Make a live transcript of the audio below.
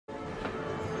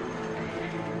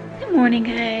Good morning,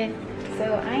 guys. So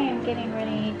I am getting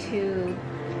ready to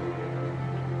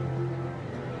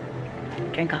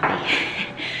drink coffee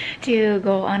to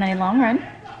go on a long run,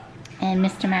 and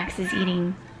Mr. Max is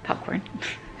eating popcorn,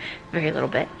 very little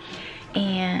bit.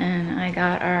 And I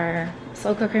got our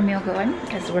slow cooker meal going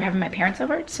because we're having my parents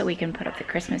over so we can put up the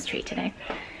Christmas tree today.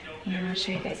 And I'll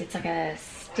show you guys. It's like a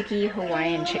sticky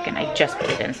Hawaiian chicken. I just put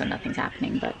it in so nothing's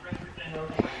happening, but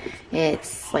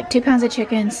it's like 2 pounds of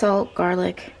chicken, salt,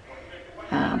 garlic,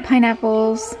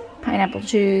 pineapples, pineapple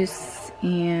juice,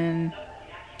 and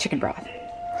chicken broth.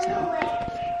 So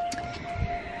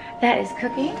that is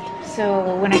cooking.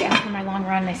 So when I get home from my long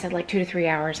run, they said like 2 to 3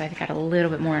 hours. I got a little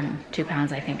bit more than 2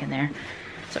 pounds, I think, in there.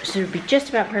 So it should be just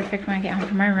about perfect when I get home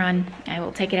from my run. I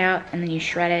will take it out, and then you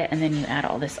shred it, and then you add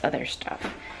all this other stuff.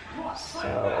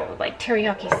 So like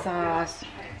teriyaki sauce,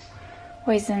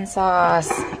 hoisin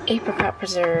sauce, apricot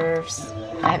preserves.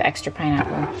 I have extra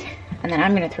pineapple. And then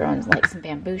I'm gonna throw in like some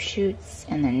bamboo shoots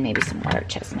and then maybe some water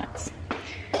chestnuts.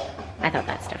 I thought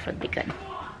that stuff would be good.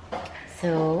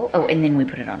 So, oh, and then we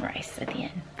put it on rice at the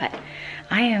end. But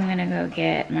I am gonna go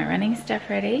get my running stuff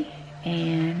ready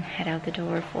and head out the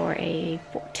door for a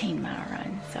 14-mile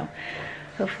run. So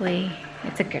hopefully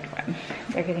it's a good one.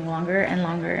 They're getting longer and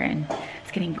longer, and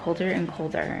it's getting colder and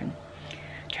colder, and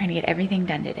trying to get everything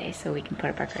done today so we can put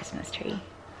up our Christmas tree.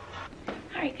 All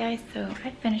right, guys, so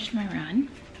I finished my run.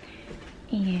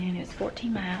 And it was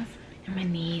 14 miles, and my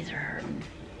knees are hurting.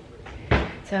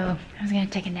 So I was gonna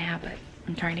take a nap, but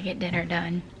I'm trying to get dinner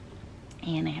done,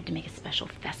 and I have to make a special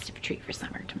festive treat for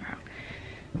Summer tomorrow.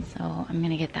 So I'm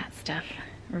gonna get that stuff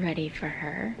ready for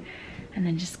her, and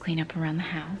then just clean up around the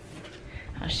house.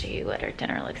 I'll show you what our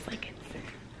dinner looks like.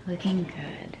 It's looking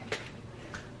good.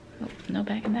 Oh, no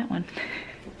bag in that one.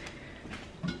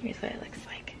 Here's what it looks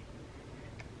like.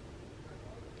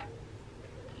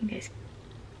 You guys,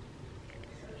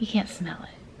 you can't smell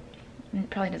it. It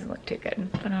probably doesn't look too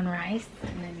good. Put on rice,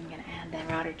 and then I'm gonna add the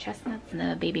water chestnuts and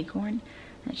the baby corn.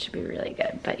 That should be really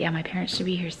good. But yeah, my parents should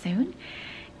be here soon.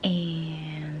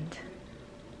 And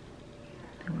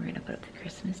then we're gonna put up the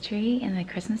Christmas tree and the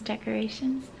Christmas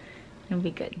decorations. It'll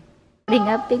be good. Putting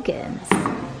up begins.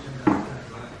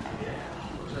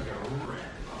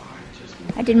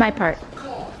 I did my part.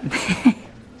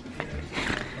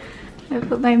 I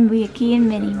put my Mickey and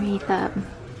Minnie wreath up.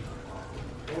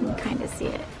 You can kind of see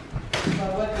it.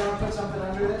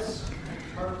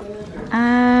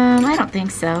 I don't think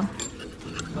so.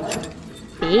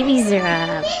 Babies are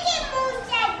up.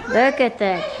 Look at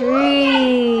the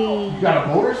tree. You got a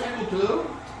motorcycle too?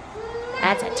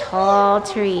 That's a tall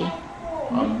tree.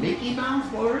 A Mickey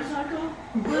Mouse motorcycle?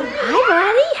 Hi,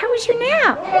 buddy. How was your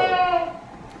nap?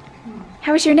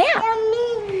 How was your nap?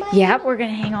 Yep, we're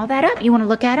gonna hang all that up. You want to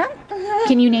look at them?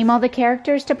 Can you name all the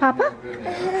characters to Papa?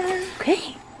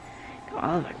 Okay. Got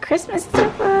all of our Christmas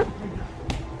stuff up.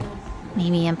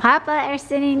 Mimi and Papa are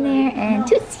sitting there, and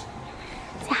Tootsie.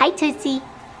 Say hi, Tootsie.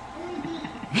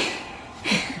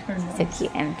 So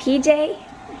cute. And PJ.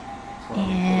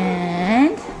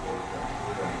 And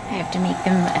I have to make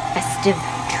them a festive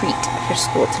treat for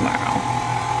school tomorrow.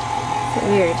 So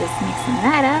we are just mixing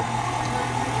that up.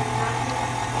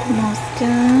 Almost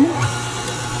done.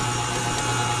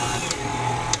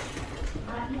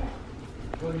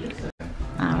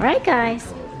 All right,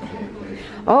 guys.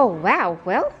 Oh, wow.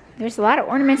 Well, there's a lot of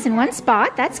ornaments in one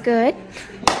spot. That's good.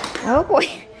 Oh, boy.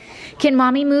 Can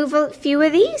Mommy move a few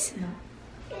of these?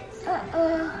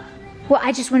 Well,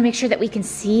 I just want to make sure that we can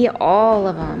see all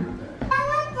of them.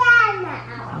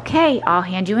 Okay, I'll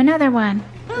hand you another one.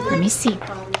 Let me see.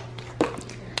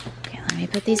 Okay, let me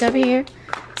put these over here.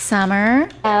 Summer.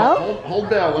 Hold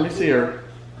Belle, let me see her.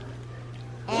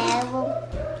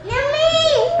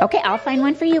 Okay, I'll find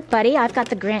one for you, buddy. I've got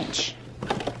the Grinch.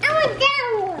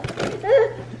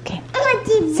 Okay.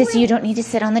 Sissy, you don't need to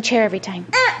sit on the chair every time.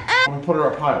 I'm gonna put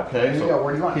her up high, okay? So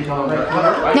where do you want? Keep on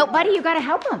right. No, buddy, you gotta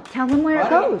help him. Tell him where it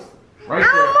goes. Right there.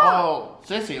 Oh,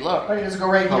 Sissy, look. Buddy, does it go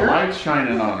right The here? light's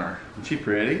shining on her. Isn't she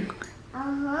pretty?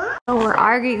 So we're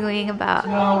arguing about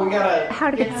No, we gotta. how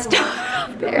to get stuff up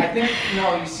I there. think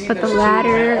no. You see, Put the there's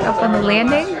ladder two up on the last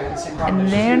landing, year, the same and problem.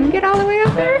 then get all the way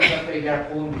up there. You gotta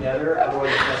pull them together,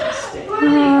 otherwise it doesn't stick.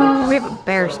 Oh, we have a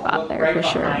bare spot Look there right for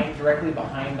sure. behind, directly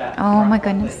behind that. Oh front my post.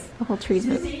 goodness, the whole tree's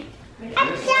moving. Oh,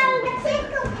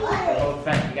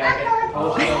 fence, you gotta get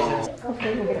post.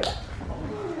 Okay, we'll get it up.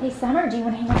 Hey, Summer, do you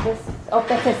want to hang up this? Oh,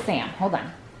 that says Sam. Hold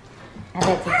on. That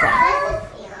says Sam.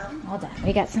 Hold on.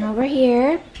 We got some over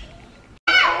here.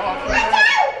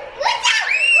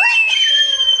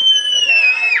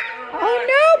 Oh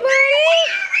no, buddy!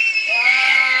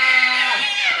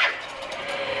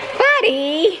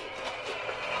 Buddy!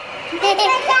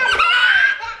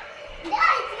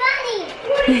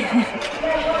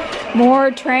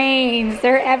 More trains.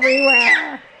 They're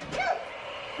everywhere.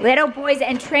 Little boys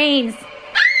and trains.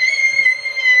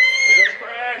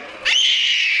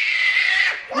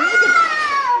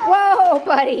 Whoa,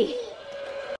 buddy.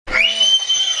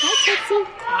 Hi, Tootsie.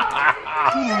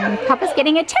 Papa's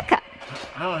getting a checkup.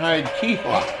 I don't have teeth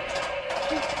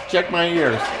left. Check my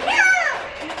ears.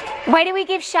 Why do we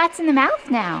give shots in the mouth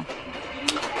now?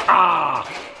 Ah!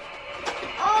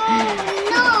 Oh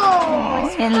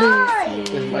no! And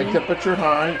Lucy. Is my temperature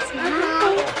high?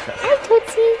 Hi,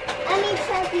 Tootsie. Let me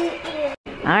check your ear.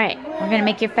 All right, we're gonna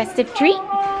make your festive treat.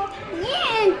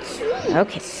 Yeah, treat.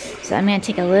 Okay, so I'm gonna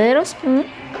take a little spoon.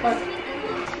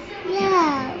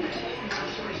 Yeah.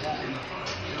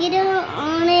 Get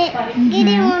on it. Get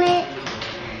it on it.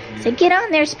 So get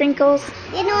on there, Sprinkles.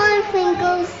 Get on,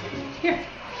 Sprinkles. Here.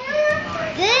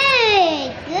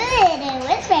 Good, good. It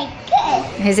looks very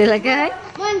good. Does it look good?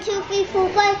 1, 2, 3, 4,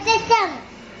 5, 6, 7.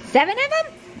 7 of them?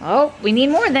 Oh, we need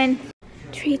more then.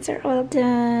 Treats are all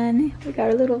done. We got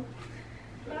our little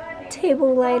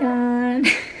table light on.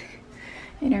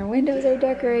 And our windows are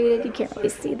decorated. You can't really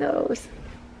see those.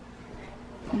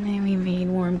 And then we made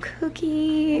warm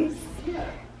cookies.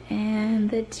 And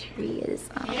the tree is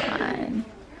on.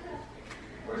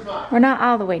 We're not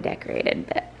all the way decorated,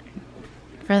 but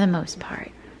for the most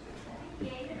part.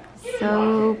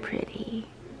 So pretty.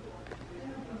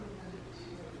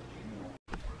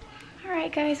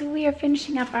 Alright guys, we are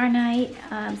finishing up our night.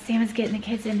 Sam is getting the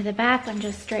kids into the bath. I'm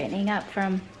just straightening up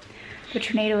from the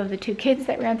tornado of the 2 kids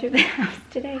that ran through the house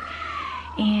today.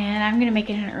 And I'm gonna make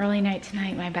it an early night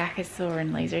tonight. My back is sore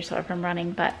and laser sore from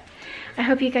running, but I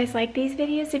hope you guys like these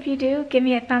videos. If you do, give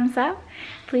me a thumbs up.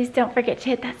 Please don't forget to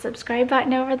hit that subscribe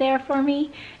button over there for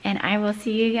me, and I will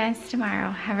see you guys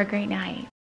tomorrow. Have a great night.